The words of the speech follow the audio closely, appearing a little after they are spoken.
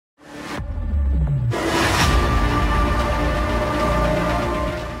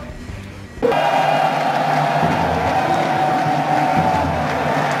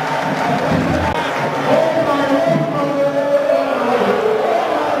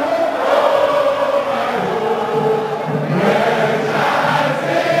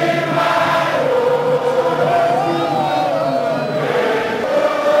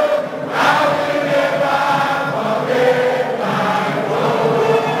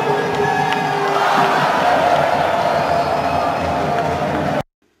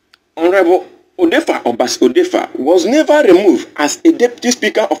Honorable ODEFA OBASI ODEFA was never removed as a Deputy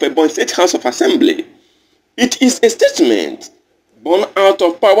Speaker of Ebonyi State House of Assembly. It is a statement born out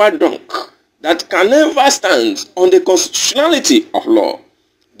of power drunk that can never stand on the constitutionality of law.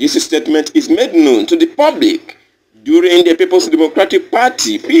 This statement is made known to the public during the People's Democratic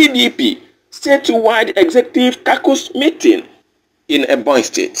Party (PDP) statewide executive CAUCUS meeting in Ebonyi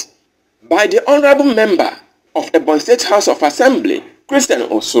State by the Honorable Member of Ebonyi State House of Assembly, Christian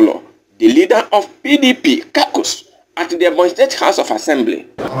USORLU, the leader of PDP CAUCUS at the Ebonyi State House of Assembly.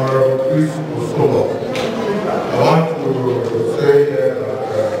 Honorable Christian USORLU, I want to say that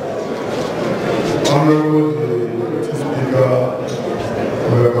Honorable Deputy Speaker of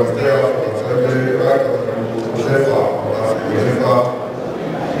Ebonyi State House of Assembly, right Honorable ODEFA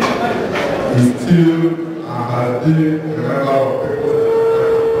is still and has been a member of the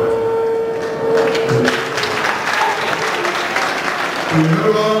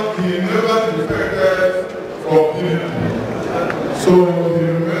He never defected from PDP, so he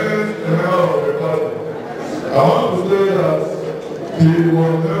remains a member of the party. I want to say that he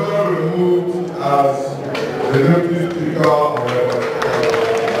was never removed as the Deputy Speaker of the party.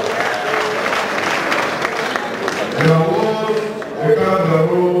 There was a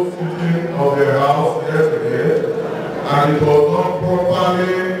kangaroo sitting of the House yesterday, and it was not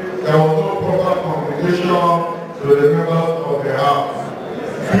properly, there was no proper communication to the members of the House.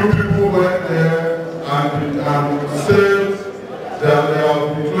 Few people went there and said that they have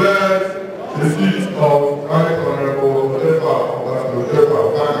declared the seat of Right Honorable ODEFA,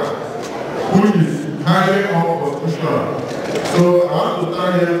 which is highly unconstitutional. So I want to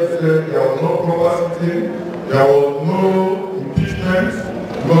stand here to say there was no proper sitting, there was no impeachment,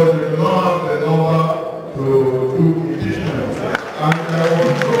 because they do not have the number to do impeachment. And there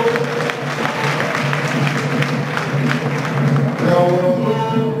was no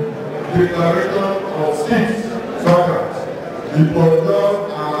declaration of seats vacant. It was just a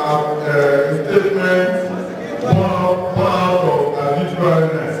statement born out of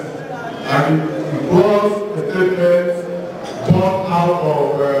arbitrariness, and it was a statement born out of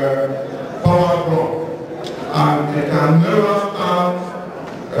power drunk, and it can never stand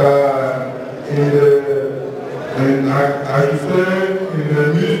in the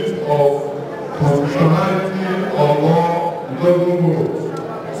midst of constitutionality or law. It doesn't move.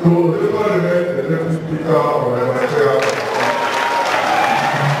 So ODEFA remains the Deputy Speaker of Ebonyi State House.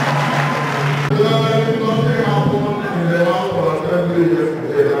 Nothing happened in the House of Assembly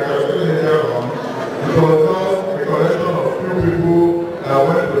yesterday, like I said earlier on. It was just a collection of few people that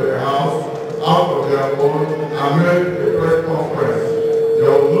went to the House out of their own and made a press conference. There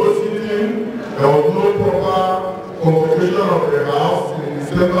was no sitting, there was no proper convocation of the House in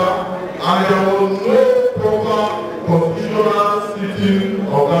December, and there was no proper constitutional sitting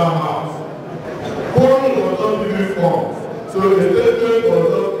of that House. Quorum was not given forms, so the statement was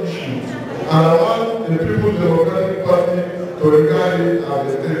not issued, and I want the People's Democratic Party to regard it as a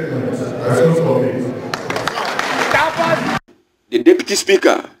statement. I so submit. The Deputy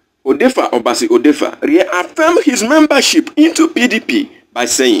Speaker, ODEFA OBASI ODEFA, reaffirmed his membership into PDP by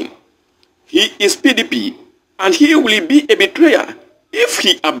saying, he is PDP and he will be a betrayer if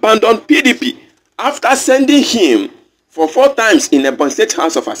he abandoned PDP after sending him for 4 times in the Ebonyi State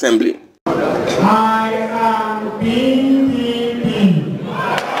House of Assembly. I am PDP.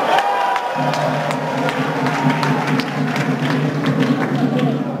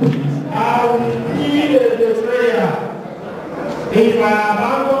 I will be a betrayer if I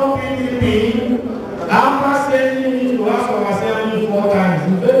abandon PDP after sending me to House of Assembly 4 times.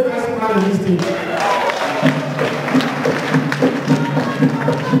 It's very personalistic.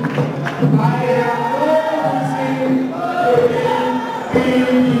 I am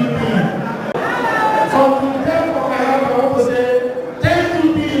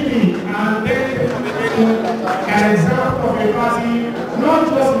an example of a party, not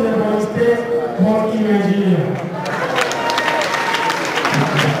just in the Ebonyi State, but in Nigeria.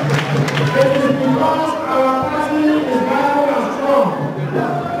 It is because our party is vital and strong.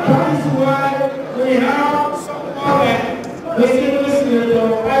 That is why we have someone the civil senator,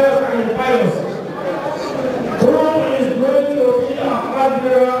 pilots and pilots, who is going to be a flag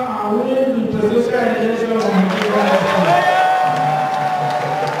bearer and win the presidential election of Nigeria.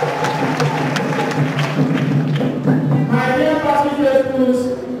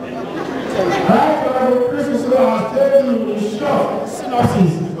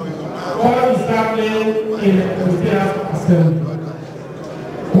 Synopsis. What is happening in the House of Assembly?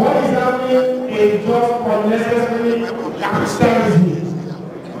 What is happening in just unnecessary activism?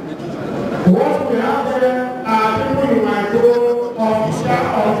 What we have there are people you might call official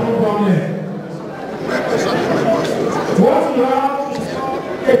or true government.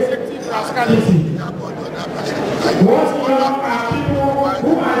 city. What we have are people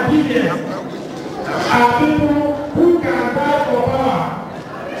who are deviant, are people who can die for power.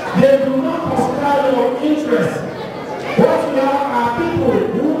 They do not consider your interest. What we have are people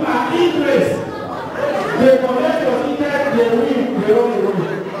who are interested. They collect your ticket, they win, they run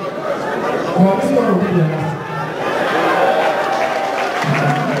away. Well, this one will be the last.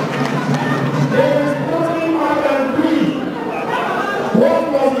 There is nothing more than greed. What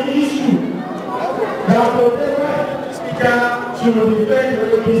was the issue? That ODEFA speaker should defend the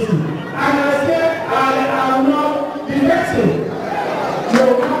OBASI. And I said, I am not defecting. No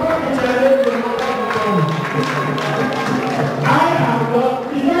matter the challenge, no matter the problem. I am not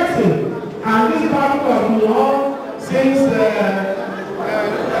defecting. And this battle has been on since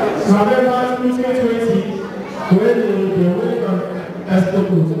November 2020, when they went on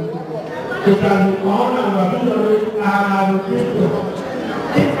Estopus. It has been on and we have been on it, and I have been.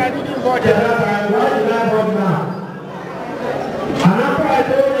 If I didn't budget that time, why did I budget now? And after I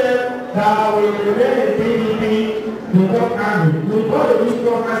told them that I will remain in PDP, they got angry. We got a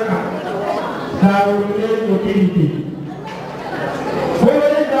wisdom that I will remain in PDP.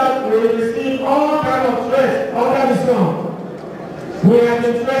 Following that, we received all kinds of threats under the sun. We have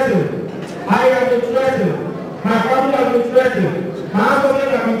been threatened. I have been threatened. My family has been threatened. My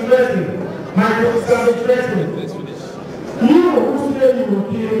associates have been threatened. My colleagues have been threatened. You who say you will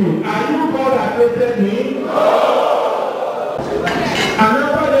kill me, are you God that created me? No!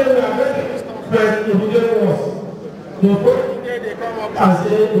 Another day we are going to press immediate wars. The following day they come up and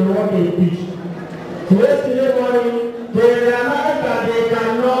say they want to impeach. Yesterday morning, they realized that they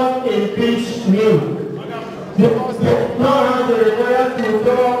cannot impeach me. Because they now have the requirement to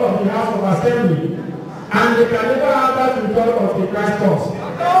talk of the House of Assembly. And they can never have that to talk of the Christ cause.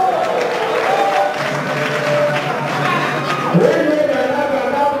 When they realize that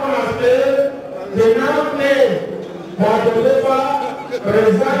that one has failed, they now claim that ODEFA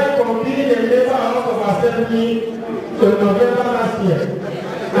resigned from being a member House of Assembly in November last year.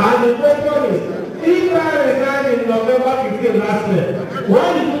 And the question is, if I resigned in November 15 last year, why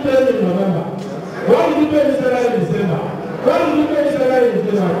did you tell me in November? Why did you pay me salary in December? Why did you pay me salary in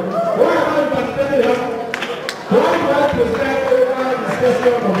January? Why am I participating in why do I preside over the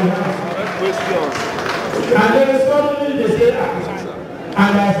session of the House? And then suddenly they say,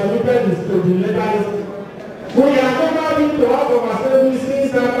 and I submitted this to the letters. We have never been to House of Assembly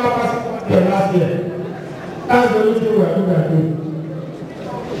since that purpose last year. That's the only thing we are doing.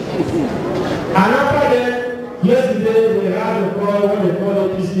 And after that, yesterday we had a call, what they call a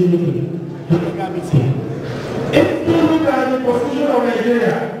PC meeting. If you look at the constitution of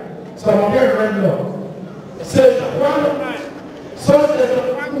Nigeria, some of them read law. Section 109, Section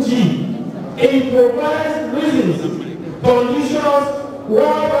 1G, it provides reasons, conditions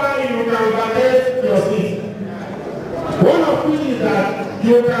whereby you can violate your seat. One of which is that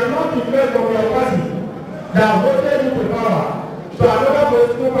you cannot declare from your party that voted you to power to another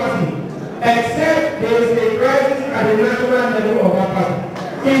political party, except there is a crisis at the national level of that party.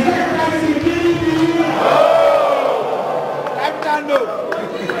 Is that crisis in PDP? No! I can't know.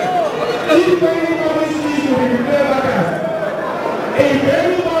 If anybody sees you will declare vacant, if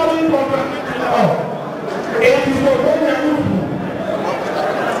anybody contradicts the law, it is for them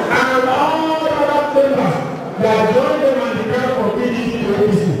and all other members that join them and declare for PDP to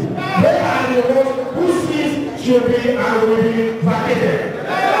OBASI. They are the ones whose seats should be and will be vacated.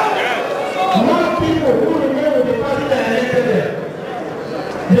 Not people who remain with the party that elected them.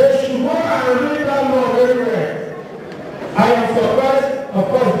 They should go and read that law very well. I am surprised, of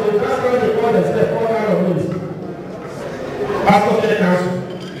course, they that's why they call themselves all kind of names. Pastor Council,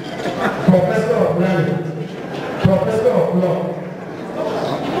 Professor of Learning, Professor of Law,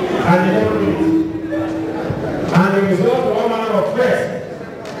 and they don't read it. And the result of all manner of threats.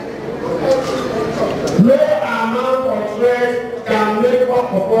 No amount of threats can make up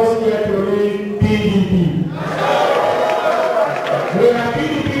of us here to read PDP. We are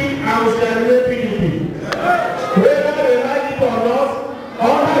PDP and we shall remain PDP. Whether they like it or not,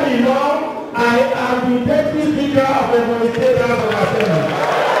 under the law, I am the deputy speaker of the Ebonyi State House of Assembly.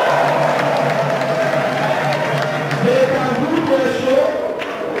 They can do their show,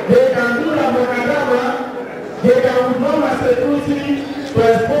 they can do the macadamia, they can withdraw my security to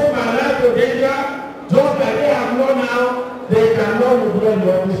expose my life to danger, just like they have known now, they cannot withdraw the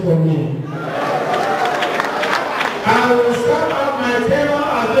office from me. I will start out my tenure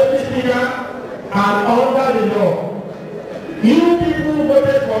as deputy speaker and under the law. You people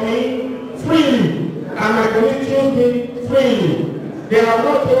voted for me freely, and my colleagues chose me freely. They have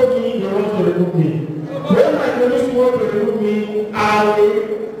not told me they want to remove me. When my colleagues want to remove me, I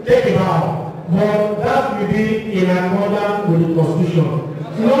will take it out. but that will be in accordance with the Constitution,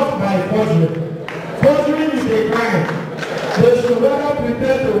 not by forgery. Forgery is a crime. They should rather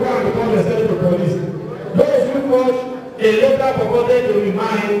prepare to go and become a state police. Those who forge a letter purported to be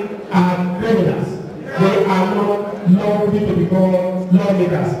mine are criminals. They are not lawful to become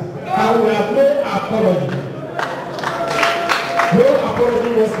lawmakers. And we have no apology. No apology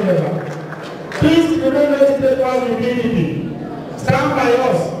whatsoever. Please remain legislators in PDP. Stand by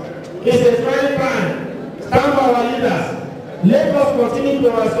us. It's a trying time. Stand by our leaders. Let us continue to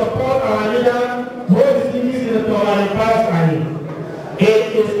support our leader, both distinguished senator and past.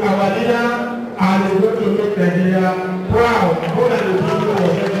 It is our leader and is going to make Nigeria proud more than the people of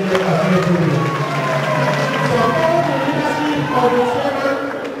Nigeria are doing. Support the leadership of the chairman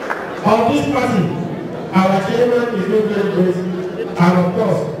of this party. Our chairman is not very great, and of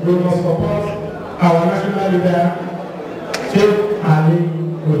course, we must support our national leader, Chief Ali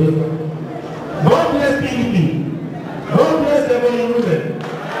ODEFA. God bless PDP. God bless Ebonyi women.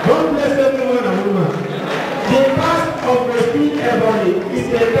 God bless everyone and woman. The task of rescuing Ebonyi is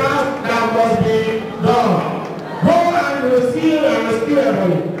a task that must be done. Go and rescue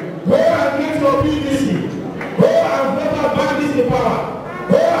Ebonyi. Go and get your PDC. Go and vote bandits in power.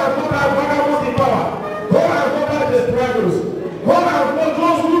 Go and vote vagabonds in power. Go and vote desperados. Go and vote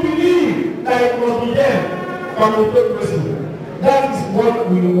those who believe that it must be them from the democracy. That is what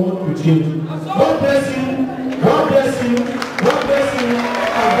we want to change. God bless you. God bless you. God bless you.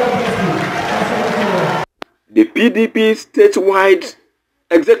 And God bless you. The PDP statewide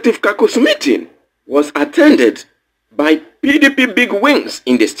executive CAUCUS meeting was attended by PDP big wings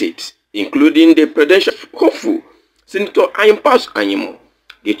in the state, including the presidential hopeful Senator Ayimpas Anyimo,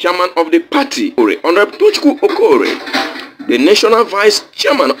 the chairman of the party, Honorable Tochukwu Okore, the national vice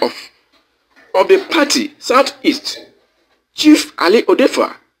chairman of the party Southeast, Chief Ali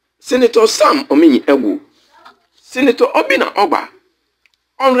ODEFA, Senator Sam Omini Egwu, Senator Obina Ogba,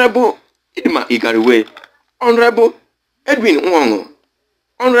 Honorable Idima Igariwe, Honorable Edwin Nwango,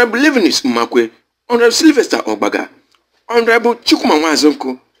 Honorable Levinus Umakwe, Honorable Sylvester Obaga, Honorable Chukuma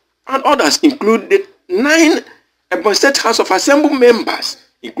Nwazonko, and others include the 9 Ebonyi State House of Assembly members,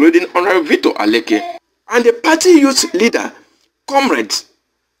 including Honorable Vito Aleke, and the party youth leader, Comrade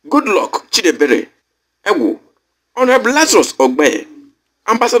Goodluck Chidebere Egwu, Honorable Lazarus Ogbe,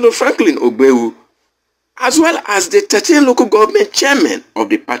 Ambassador Franklin Ogbewu, as well as the 13 local government chairmen of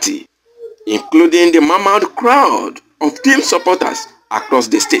the party, including the mammoth crowd of team supporters across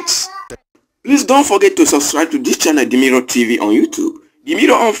the states. Please don't forget to subscribe to this channel, Dimiro TV on YouTube,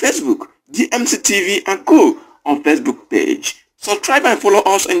 Dimiro on Facebook, DMC TV and Co on Facebook page. Subscribe and follow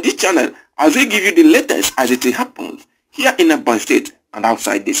us on this channel as we give you the latest as it happens here in Ebonyi State and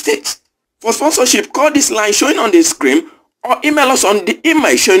outside the state. For sponsorship, call this line showing on the screen or email us on the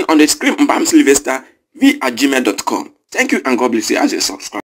email showing on the screen, mbamsylvester@gmail.com. Thank you and God bless you as you subscribe.